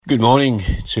Good morning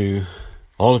to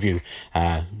all of you.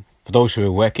 For those who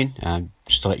are working,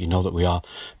 just to let you know that we are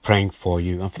praying for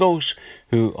you. And for those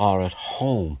who are at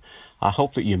home, I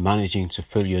hope that you're managing to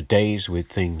fill your days with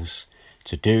things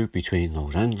to do between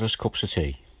those endless cups of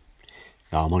tea.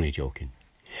 No, I'm only joking.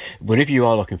 But if you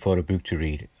are looking for a book to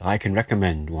read, I can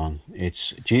recommend one.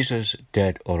 It's Jesus,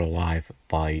 Dead or Alive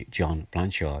by John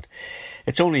Blanchard.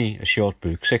 It's only a short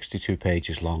book, 62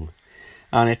 pages long.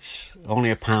 And it's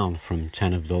only £1 from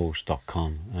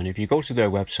 10ofthose.com. And if you go to their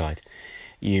website,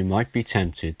 you might be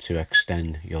tempted to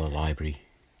extend your library.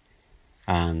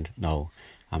 And no,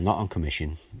 I'm not on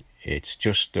commission. It's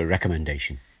just a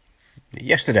recommendation.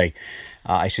 Yesterday,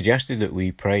 I suggested that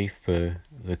we pray for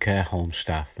the care home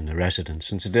staff and the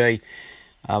residents. And today,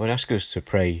 I would ask us to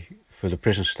pray for the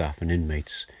prison staff and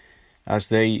inmates. As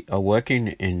they are working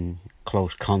in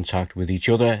close contact with each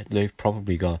other, they've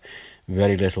probably got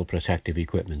very little protective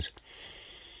equipment.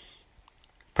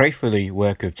 Pray for the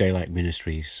work of Daylight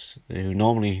Ministries, who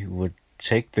normally would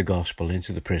take the gospel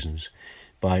into the prisons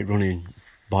by running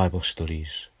Bible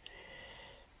studies,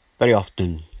 very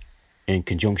often in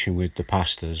conjunction with the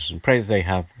pastors, and pray that they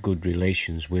have good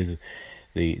relations with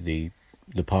the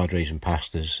padres and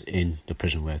pastors in the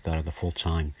prison work that are the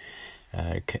full-time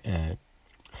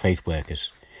faith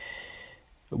workers.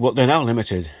 But they're now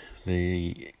limited,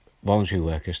 the voluntary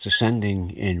workers, to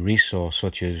sending in resources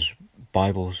such as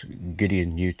Bibles,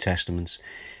 Gideon New Testaments,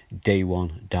 Day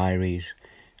One diaries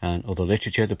and other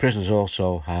literature. The prisoners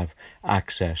also have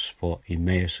access for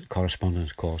Emmaus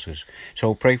correspondence courses.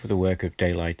 So pray for the work of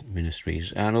Daylight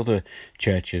Ministries and other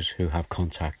churches who have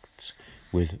contacts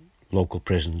with local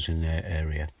prisons in their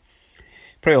area.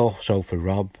 Pray also for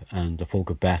Rob and the folk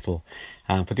of Bethel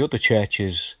and for the other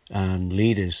churches and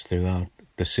leaders throughout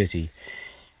the city.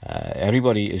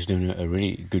 Everybody is doing a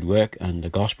really good work, and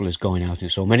the gospel is going out in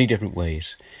so many different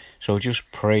ways. So just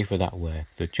pray for that work,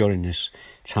 that during this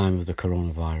time of the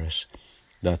coronavirus,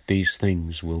 that these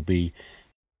things will be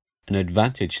an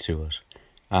advantage to us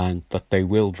and that they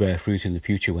will bear fruit in the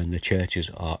future when the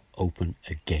churches are open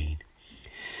again.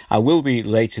 I will be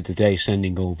later today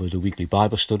sending over the weekly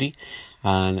Bible study,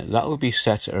 and that will be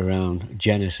set around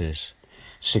Genesis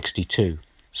 62.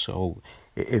 So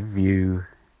if you...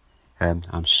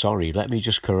 I'm sorry, let me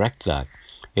just correct that.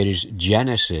 It is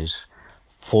Genesis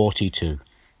 42.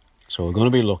 So we're going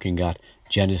to be looking at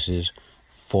Genesis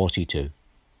 42.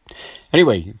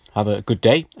 Anyway, have a good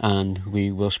day, and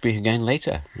we will speak again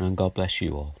later. And God bless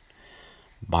you all.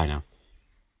 Bye now.